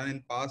done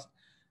in past.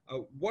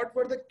 What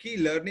were the key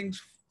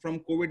learnings from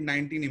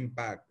COVID-19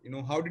 impact?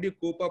 How did you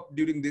cope up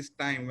during this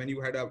time when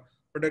you had a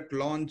product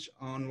launch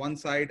on one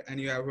side and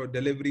you have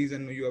deliveries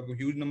and you have a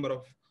huge number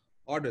of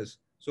orders?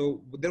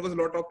 So there was a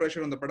lot of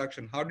pressure on the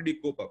production. How did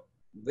you cope up?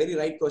 Very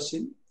right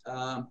question.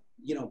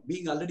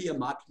 Being already a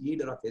market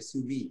leader of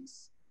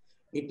SUVs,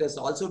 it has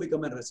also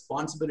become a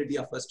responsibility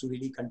of us to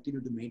really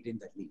continue to maintain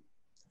that lead.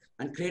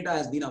 And Creta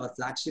has been our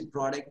flagship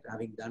product,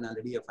 having done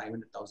already a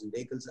 500,000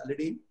 vehicles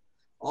already.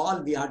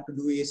 All we had to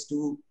do is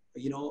to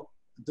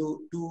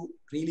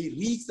really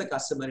reach the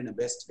customer in a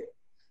best way.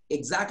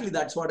 Exactly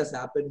that's what has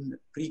happened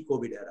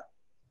pre-COVID era.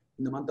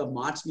 In the month of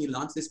March, we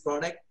launched this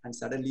product and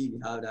suddenly we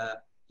had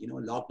a,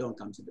 lockdown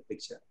comes in the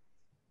picture.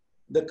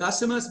 The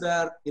customers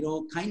were,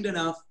 kind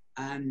enough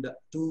and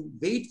to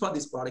wait for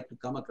this product to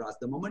come across.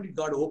 The moment it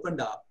got opened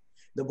up,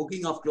 the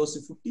booking of close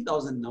to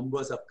 50,000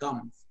 numbers have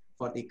come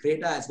for the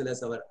Creta as well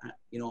as our,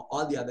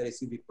 all the other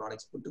SUV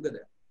products put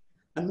together.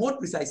 And more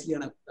precisely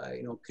on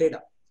Creta.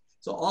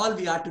 So all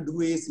we have to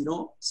do is,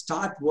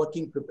 start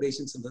working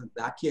preparations on the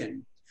back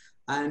end.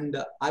 And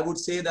I would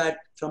say that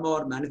from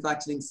our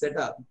manufacturing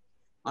setup,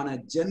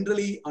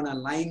 generally on a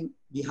line,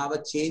 we have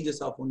a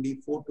changes of only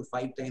 4 to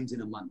 5 times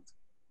in a month,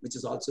 which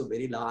is also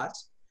very large.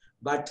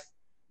 But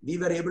we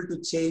were able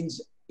to change,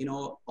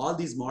 all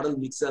these model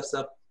mixers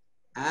up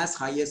as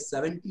high as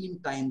 17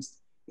 times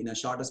in a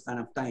shorter span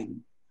of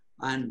time.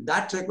 And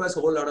that requires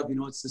a whole lot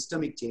of,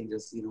 systemic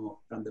changes,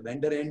 from the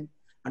vendor end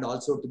and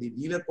also to the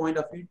dealer point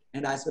of it,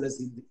 and as well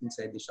as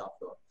inside the shop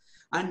floor.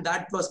 And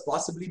that was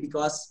possibly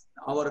because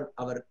our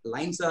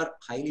lines are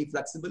highly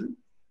flexible,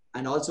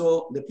 and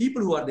also the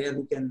people who are there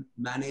who can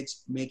manage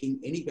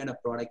making any kind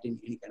of product in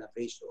any kind of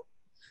ratio.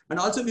 And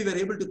also we were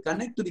able to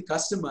connect to the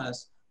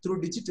customers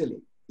through digitally.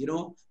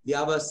 We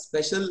have a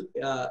special,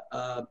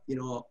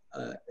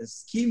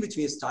 scheme which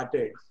we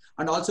started,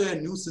 and also a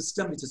new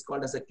system which is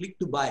called as a click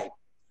to buy.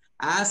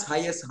 As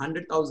high as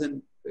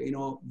 100,000,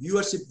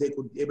 viewership, they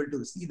could be able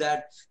to see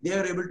that. They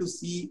are able to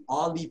see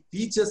all the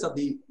features of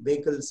the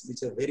vehicles,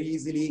 which are very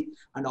easily,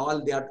 and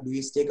all they have to do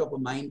is take up a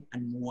mind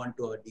and move on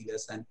to our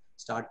dealers and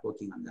start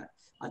working on that.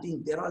 I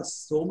think there are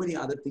so many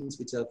other things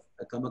which have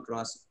come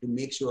across to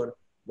make sure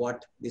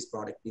what this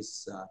product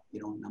is,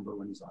 number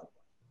one is all about.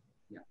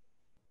 Yeah.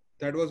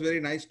 That was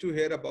very nice to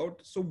hear about.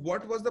 So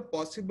what was the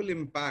possible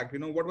impact?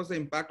 What was the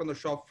impact on the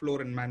shop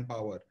floor and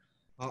manpower?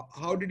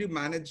 How did you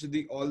manage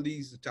all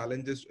these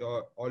challenges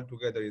all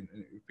together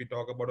if we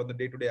talk about on the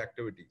day-to-day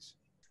activities?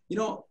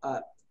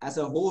 As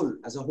a whole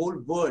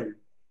world,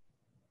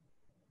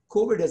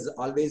 COVID has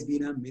always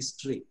been a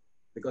mystery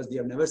because we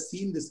have never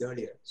seen this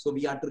earlier. So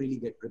we had to really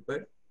get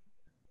prepared.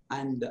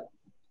 And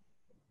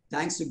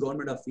thanks to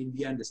Government of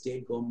India and the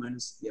state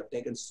governments, we have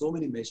taken so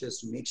many measures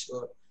to make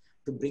sure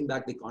to bring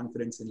back the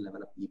confidence in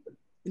level of people.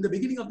 In the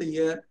beginning of the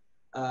year,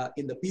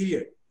 in the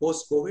period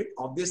post-COVID,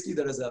 obviously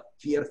there is a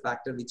fear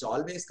factor which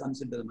always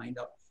comes into the mind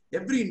of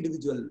every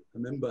individual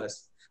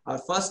members. Our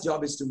first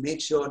job is to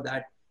make sure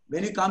that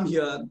when you come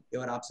here, you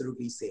are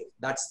absolutely safe.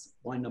 That's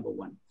point number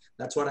one.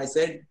 That's what I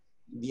said.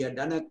 We have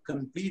done a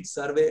complete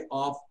survey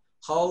of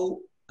how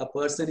a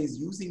person is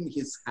using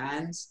his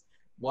hands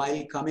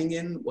while coming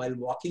in, while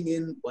walking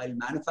in, while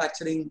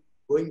manufacturing,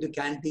 going to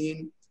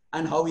canteen,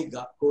 and how he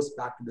goes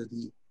back to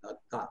the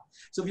car.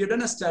 So we have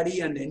done a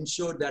study and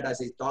ensured that,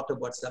 as I talked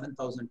about,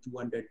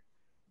 7,200,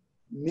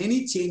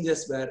 many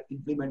changes were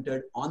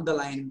implemented on the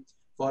line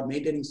for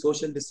maintaining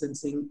social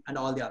distancing and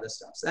all the other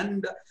stuffs.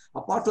 And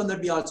apart from that,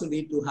 we also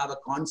need to have a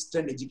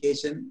constant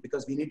education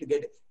because we need to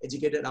get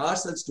educated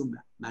ourselves to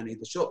manage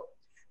the show.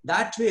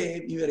 That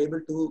way, we were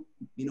able to,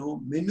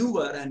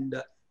 maneuver, and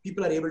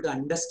people are able to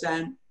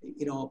understand,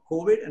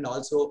 COVID, and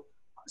also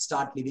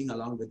start living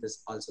along with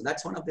this also.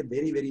 That's one of the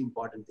very, very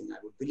important thing I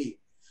would believe.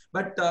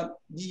 But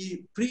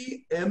the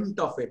preempt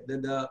of it,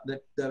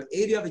 the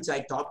area which I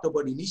talked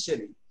about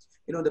initially,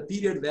 the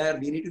period where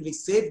we need to really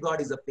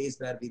safeguard is a place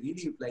where we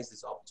really utilize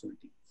this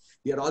opportunity.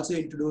 We are also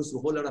introduced a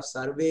whole lot of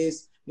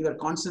surveys. We were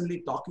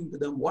constantly talking to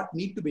them what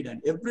need to be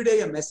done. Every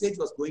day a message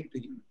was going to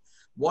him.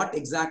 What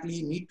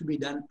exactly need to be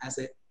done as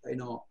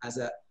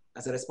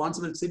a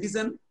responsible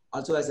citizen,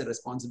 also as a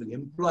responsible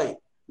employee,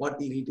 what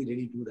we need to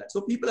really do that. So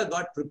people have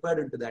got prepared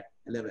into that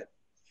level.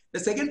 The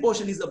second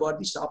portion is about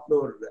the shop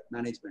floor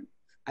management.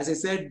 As I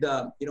said,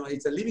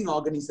 it's a living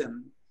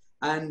organism,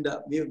 and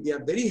we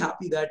are very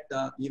happy that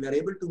we were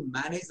able to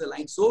manage the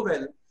line so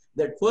well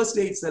that first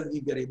day itself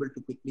we were able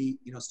to quickly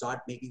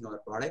start making our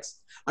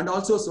products, and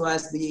also so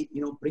as the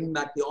bring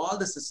back all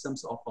the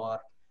systems of our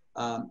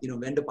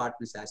vendor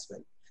partners as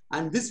well.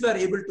 And this were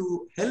able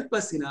to help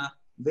us in a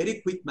very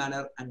quick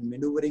manner and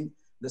maneuvering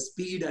the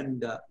speed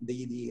and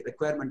the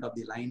requirement of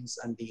the lines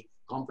and the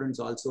components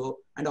also,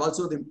 and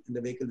also the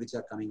vehicle which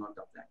are coming out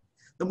of that.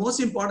 The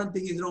most important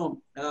thing is,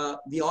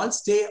 we all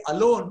stay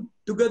alone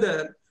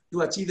together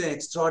to achieve the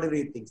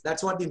extraordinary things.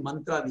 That's what the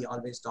mantra we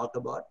always talk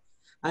about.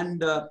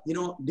 And,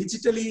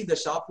 digitally, the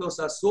shop floors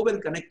are so well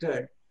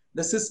connected,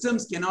 the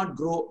systems cannot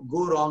go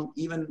wrong.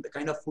 Even the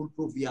kind of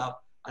foolproof we have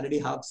already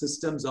have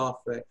systems of,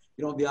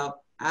 we have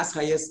as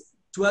high as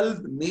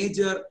 12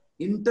 major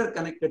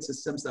interconnected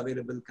systems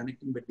available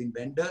connecting between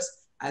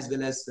vendors as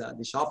well as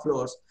the shop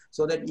floors,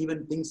 so that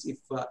even things,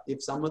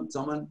 if someone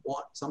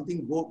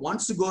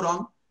wants to go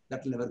wrong,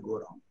 that will never go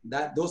wrong.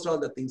 Those are all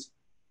the things.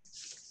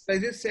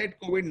 As you said,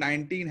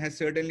 COVID-19 has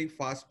certainly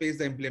fast-paced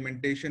the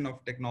implementation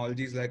of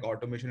technologies like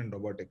automation and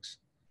robotics.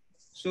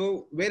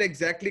 So where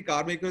exactly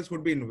car makers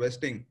would be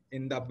investing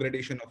in the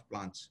upgradation of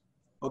plants?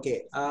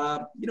 Okay,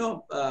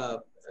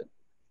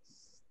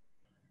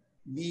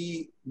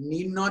 we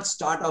need not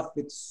start off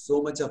with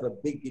so much of a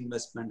big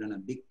investment and a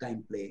big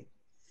time play.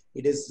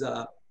 It is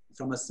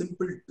from a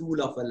simple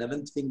tool of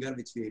 11th finger,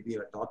 which we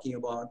were talking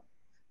about,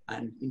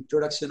 and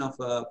introduction of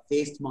a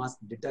face mask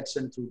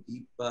detection through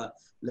deep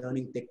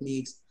learning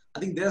techniques. I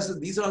think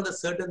these are all the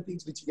certain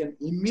things which can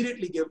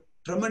immediately give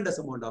tremendous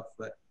amount of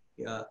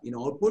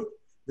output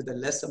with a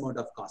less amount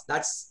of cost.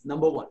 That's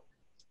number one.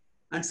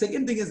 And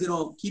second thing is,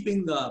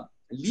 keeping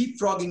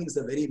leapfrogging is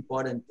a very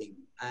important thing.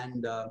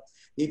 And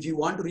if you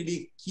want to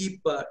really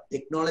keep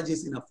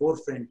technologies in a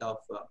forefront of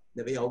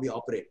the way how we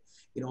operate,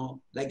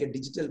 like a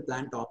digital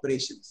plant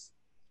operations,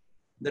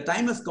 the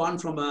time has gone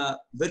from a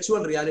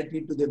virtual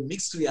reality to the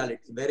mixed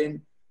reality,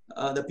 wherein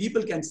the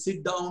people can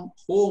sit down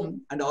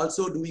home and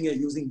also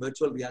using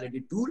virtual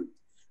reality tool,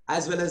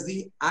 as well as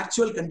the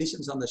actual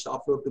conditions on the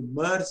shop floor to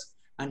merge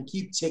and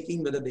keep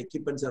checking whether the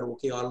equipments are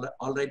okay,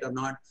 all right or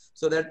not,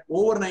 so that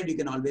overnight you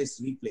can always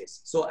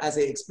replace. So as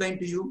I explained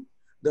to you,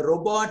 the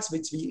robots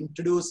which we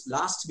introduced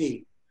last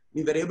week,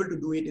 we were able to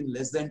do it in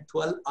less than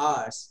 12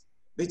 hours,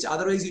 which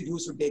otherwise it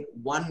used to take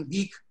 1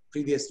 week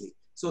previously.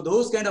 So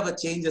those kind of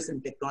changes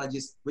in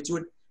technologies which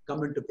would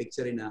come into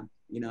picture in a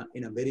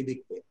very big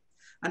way.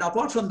 And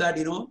apart from that,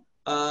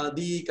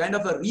 the kind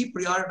of a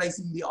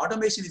reprioritizing the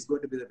automation is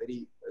going to be a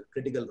very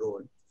critical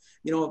role.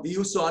 We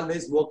used to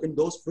always work in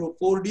those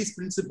 4Ds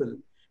principle.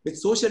 With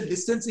social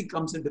distancing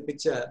comes into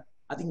picture,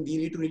 I think we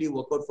need to really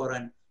work out for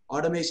an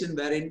automation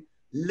wherein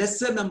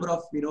lesser number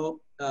of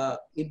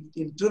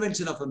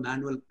intervention of a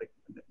manual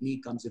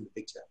need comes into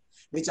picture,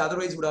 which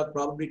otherwise would have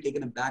probably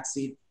taken a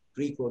backseat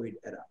pre-COVID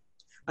era.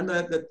 And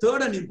the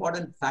third and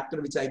important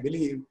factor, which I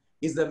believe,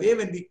 is the way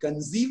when we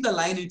conceive the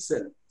line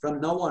itself from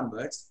now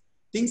onwards,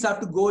 things have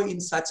to go in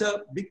such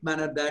a big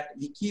manner that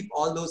we keep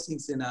all those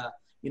things in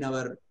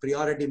our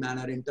priority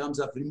manner in terms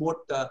of remote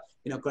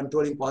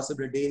controlling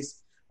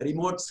possibilities,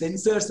 remote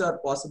sensors are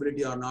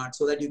possibility or not,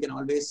 so that you can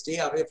always stay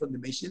away from the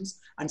machines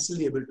and still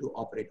be able to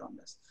operate on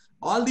this.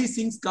 All these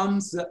things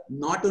comes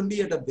not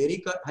only at a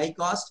very high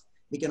cost,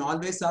 we can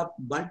always have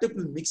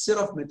multiple mixture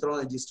of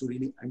methodologies to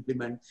really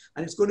implement.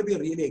 And it's going to be a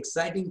really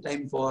exciting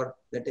time for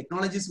the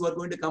technologies who are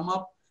going to come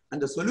up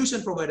and the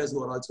solution providers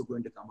who are also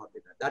going to come up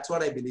with that. That's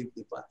what I believe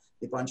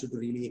Dipanshu to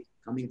really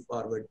coming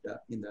forward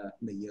in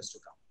the years to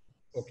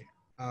come. Okay.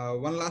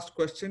 One last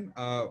question.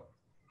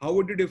 How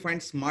would you define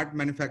smart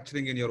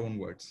manufacturing in your own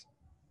words?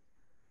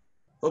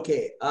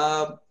 Okay.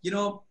 As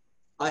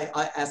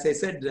I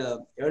said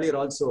earlier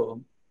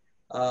also,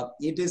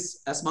 it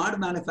is a smart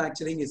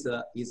manufacturing is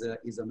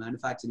a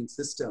manufacturing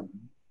system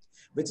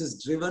which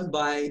is driven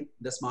by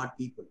the smart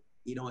people.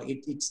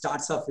 It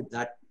starts off with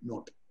that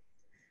note,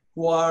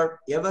 who are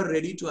ever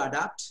ready to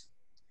adapt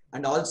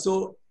and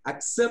also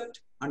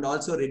accept and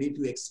also ready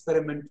to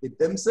experiment with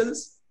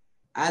themselves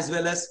as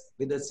well as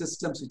with the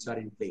systems which are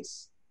in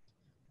place,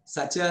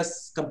 such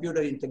as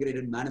computer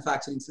integrated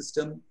manufacturing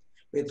system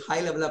with high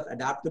level of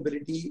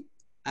adaptability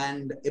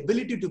and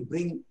ability to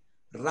bring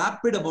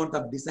rapid amount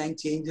of design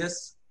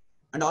changes,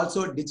 and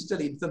also digital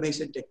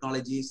information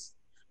technologies,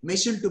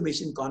 machine to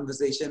machine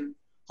conversation,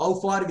 how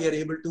far we are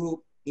able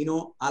to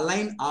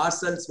align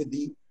ourselves with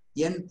the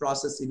end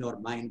process in our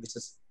mind, which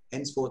is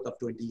henceforth of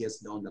 20 years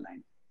down the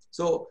line.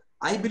 So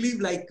I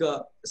believe like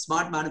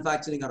smart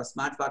manufacturing or a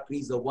smart factory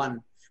is the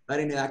one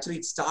wherein actually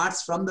it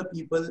starts from the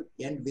people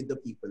and with the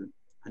people.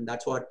 And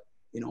that's what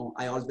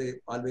I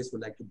always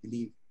would like to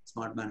believe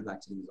smart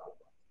manufacturing is all about.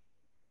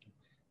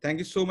 Thank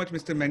you so much,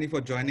 Mr. Mani,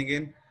 for joining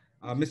in.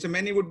 Mr.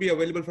 Mani would be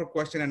available for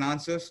question and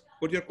answers.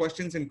 Put your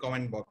questions in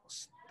comment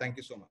box. Thank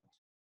you so much.